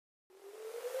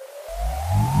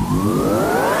Hey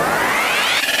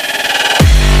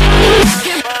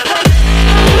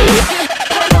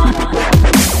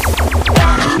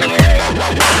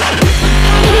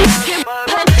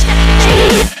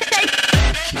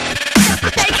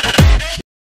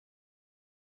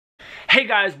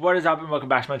guys, what is up and welcome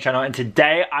back to my channel, and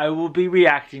today I will be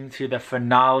reacting to the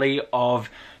finale of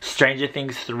Stranger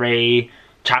Things 3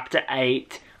 Chapter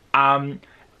 8. And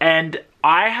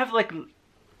I have like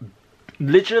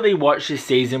literally watched this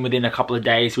season within a couple of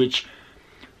days, which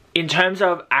in terms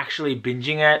of actually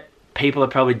binging it, people have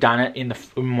probably done it in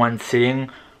one sitting.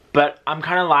 But I'm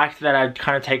kind of like that I've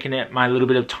kind of taken it my little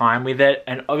bit of time with it,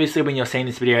 and obviously when you're seeing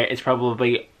this video it's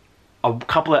probably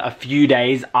a few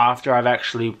days after I've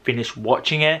actually finished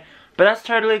watching it, but that's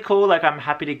totally cool. Like, I'm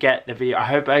happy to get the video.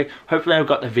 Hopefully I've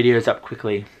got the videos up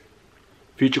quickly.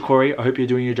 Future Corey, I hope you're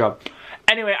doing your job.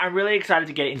 Anyway, I'm really excited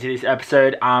to get into this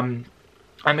episode.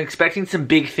 I'm expecting some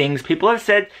big things. People have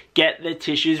said get the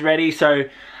tissues ready, so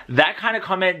that kind of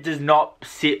comment does not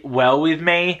sit well with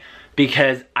me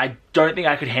because I don't think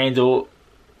I could handle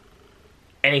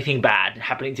anything bad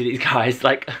happening to these guys,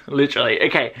 like literally.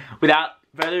 Okay, without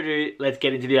further ado, let's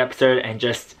get into the episode and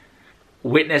just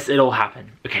witness it all happen.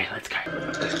 Okay, let's go.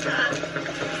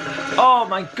 Oh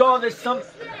my god, there's something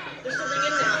in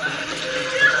now.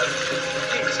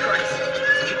 Jesus Christ.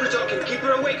 Keep her talking, keep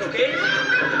her awake, okay?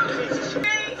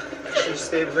 She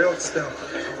stayed real still.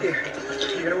 Here,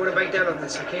 you're gonna want to bite down on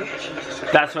this, okay?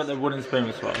 That's what the wooden spoon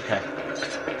was for, okay.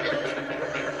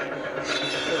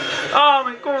 Oh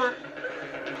my god.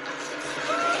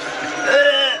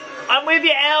 I'm with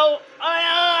you, Elle. Oh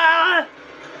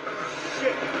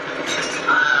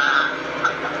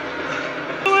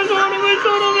my god, oh my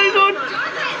god, oh my god.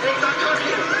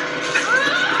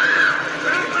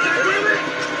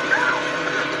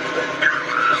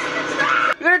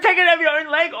 You're gonna take it out of your own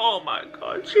leg? Oh my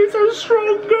god, she's a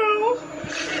strong girl.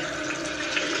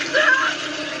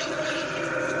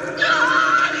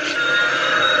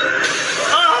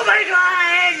 Oh my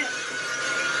god!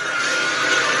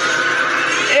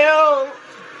 Ew.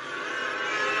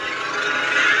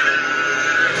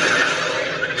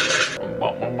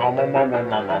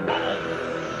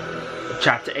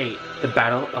 Chapter 8, the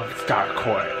Battle of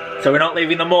Starcourt. So we're not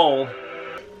leaving the mall.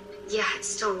 Yeah, it's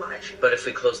still alive. But if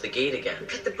we close the gate again?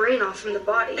 Cut the brain off from the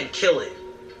body. And kill it.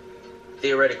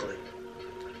 Theoretically.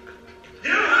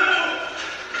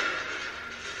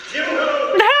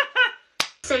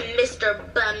 Listen, Mr.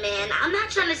 Bumman, I'm not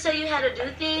trying to tell you how to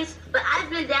do things, but I've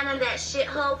been down in that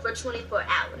shithole for 24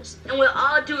 hours. And with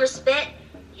all due respect,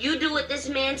 you do what this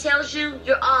man tells you,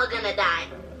 you're all gonna die.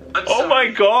 Oh my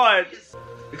god.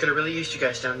 We could have really used you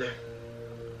guys down there.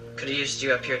 Could have used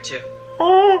you up here too.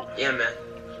 Oh. Yeah, man.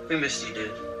 We missed you,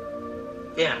 dude.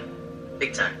 Yeah.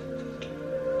 Big time.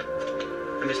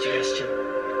 I missed you guys too.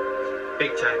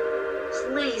 Big time.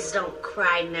 Please don't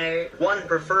cry, nerd. One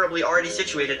preferably already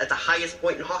situated at the highest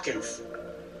point in Hawkins.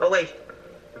 Oh wait.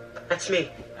 That's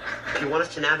me. If you want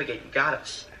us to navigate, you got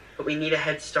us. But we need a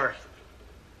head start.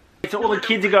 So all the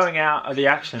kids are going out of the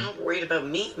action. I'm not worried about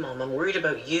me, Mom. I'm worried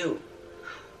about you.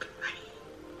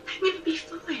 I'm gonna be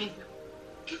fine.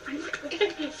 I'm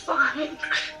gonna be fine.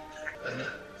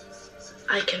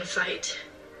 I can fight.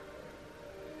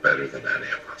 Better than any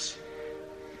of us.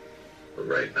 But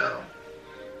right now,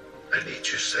 I need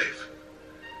you safe.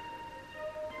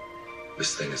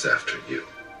 This thing is after you.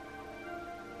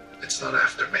 It's not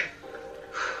after me.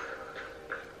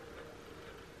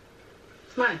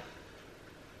 Come on.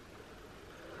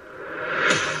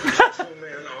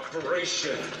 Two-man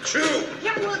operation. Two!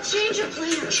 Yeah, well, change your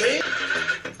plan. Change?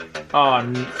 Oh,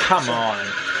 come on.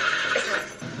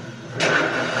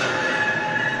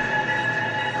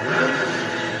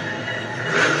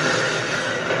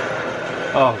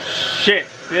 Oh shit,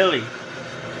 Billy.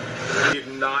 Did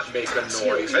not make a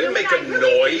noise. I didn't make a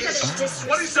noise.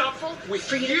 What is up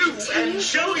with you and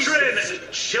children?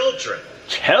 Children.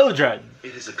 Children.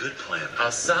 It is a good plan.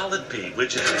 A solid P,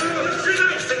 which is...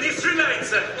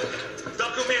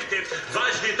 Dokumenty,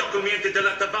 ważne dokumenty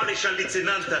dla towarzysza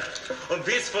lieutenanta. On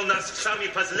wysłał nas w sami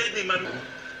последний moment.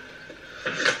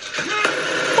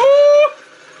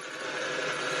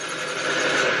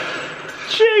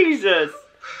 Jesus.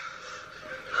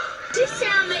 She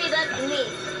sound made up to me.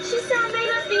 She sound made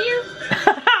up to you?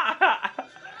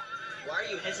 Why are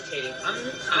you hesitating? I'm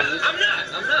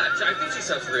not. I think she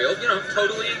sounds real. You know,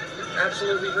 totally,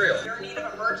 absolutely real. You're in need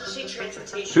of emergency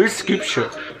transportation. Who's Scoop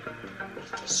Shoot?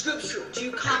 Scoop Shoot, do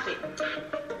you copy?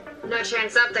 No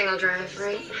chance that thing will drive,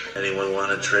 right? Anyone want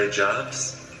to trade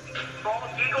jobs? Bald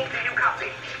Eagle, do you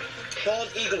copy? Bald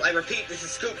Eagle, I repeat, this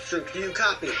is Scoop Troop. Do you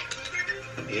copy?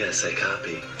 Yes, I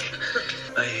copy.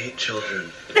 I hate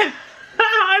children.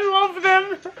 I love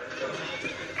them.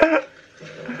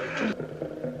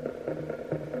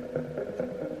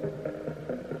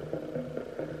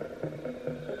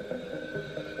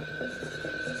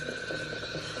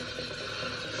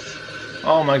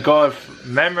 Oh my god,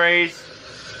 memories.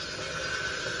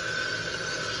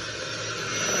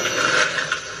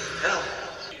 Hell.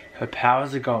 Her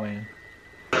powers are going.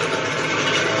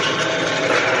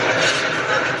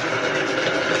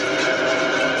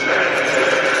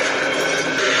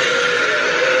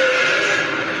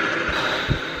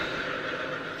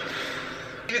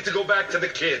 You need to go back to the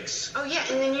kids. Oh yeah,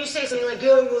 and then you say something like,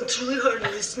 "Oh, well, it's really hard to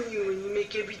listen to you when you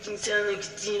make everything sound like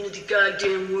it's the end of the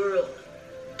goddamn world."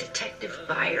 Detective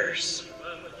Byers.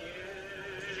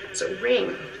 It's a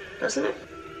ring, doesn't it?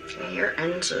 Yeah, your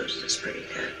answers is pretty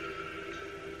good.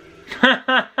 What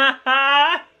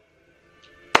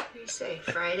do you say?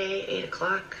 Friday, 8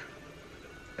 o'clock?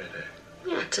 Friday.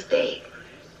 Yeah, it's a date.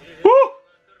 Woo!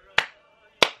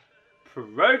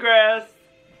 Progress.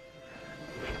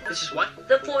 This is what?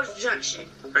 The fourth junction.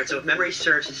 Alright, so if memory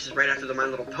serves, this is right after the My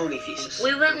Little Pony thesis.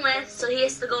 We went left, so he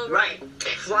has to go Right.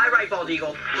 Fly right, bald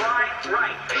eagle. Fly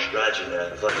right. Roger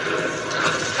that.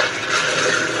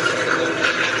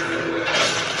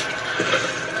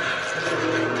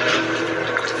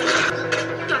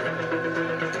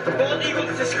 Bald eagle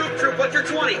to the scoop troop. What's your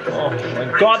 20? Oh my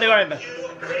god, they're going.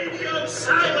 Radio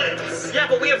silence! Yeah,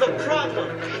 but we have a problem.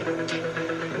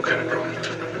 What kind of problem?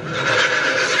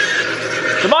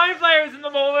 The mind flayers in the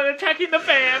mall and attacking the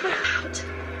fam. Out.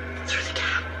 Through the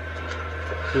gap.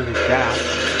 Through the gap.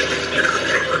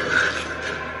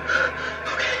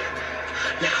 Okay.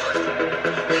 Now.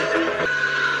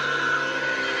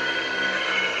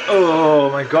 Oh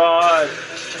my god.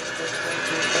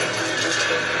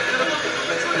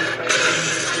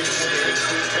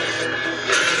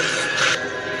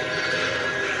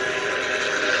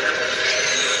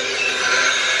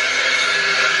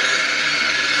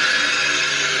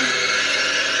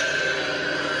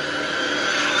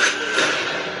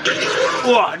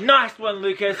 Whoa, nice one,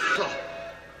 Lucas.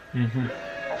 Mm-hmm.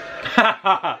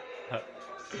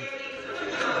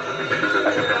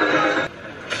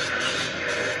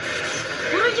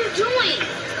 What are you doing?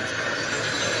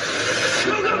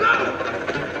 Go, go, go!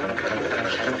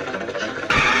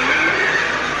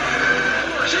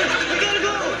 Shit, we gotta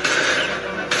go!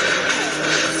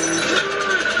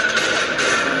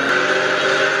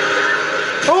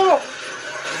 Oh!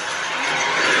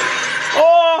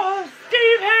 Oh,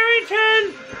 Steve Harrington!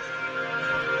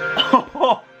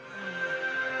 Oh,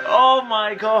 oh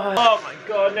my god. Oh my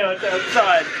god, now it's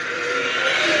outside.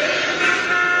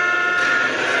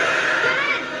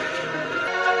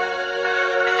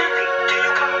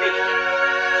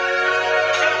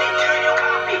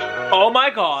 Oh my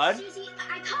god. Susie,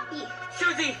 I copy.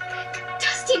 Susie!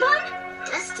 Dusty Bun?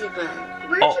 Dusty Bun?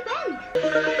 Where have you been?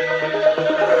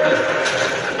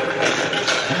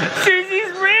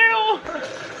 Susie's real!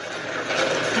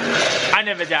 I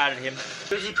never doubted him.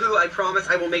 Susie Poo, I promise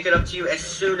I will make it up to you as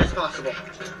soon as possible.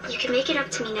 You can make it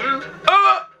up to me now.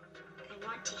 Oh! I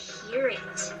want to hear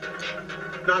it.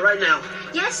 Not right now.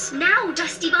 Yes, now,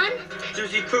 Dusty Bun.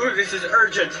 Susie Poo, this is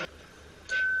urgent.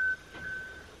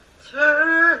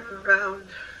 Turn around.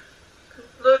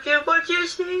 Look at what you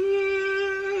see.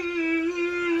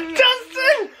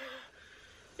 Justin!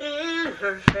 In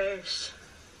her face.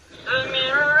 A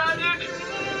mirror of your dreams.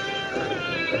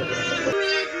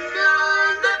 Written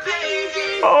on the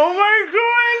pages. Oh my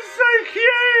god, it's so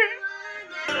cute!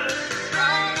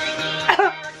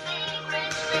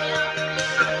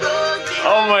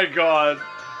 Oh my god.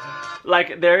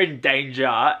 Like, they're in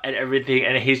danger and everything,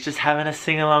 and he's just having a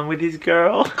sing-along with his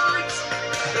girl.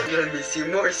 I miss you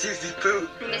more, Susie Poo.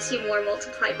 I miss you more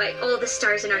multiplied by all the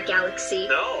stars in our galaxy.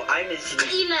 No, I miss you.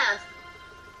 Enough.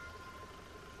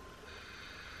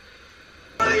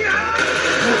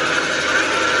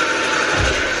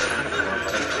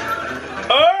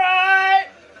 Alright!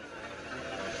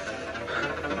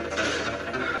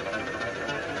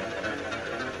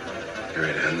 You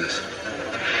ready to end this?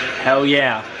 Hell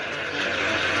yeah.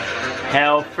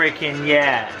 Hell freaking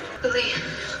yeah. Billy.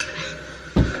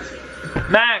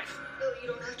 Max! Billy, you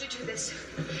don't have to do this.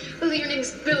 Billy, your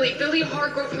name's Billy. Billy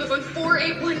Hargrove from the phone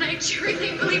 4819. Cherry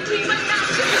thing. Billy, please, I'm not.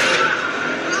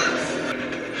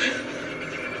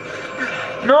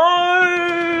 No!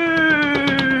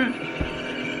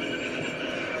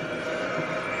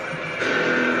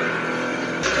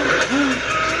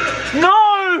 No!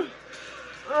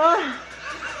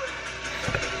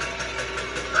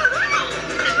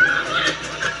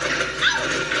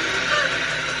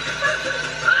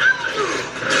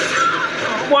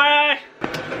 Why?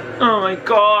 Oh my my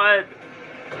god.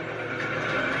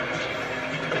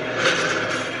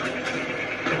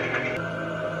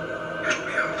 It'll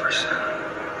be over soon.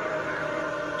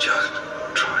 Just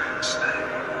try and stay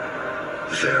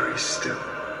very still.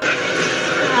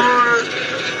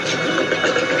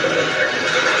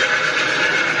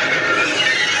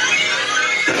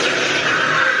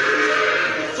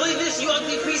 Flavis, you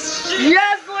ugly piece of shit!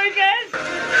 Yes, Lucas!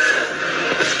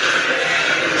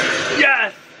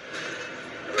 Yes!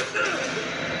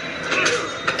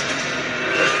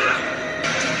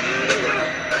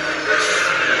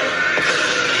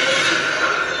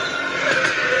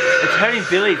 It's hurting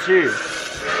Billy too.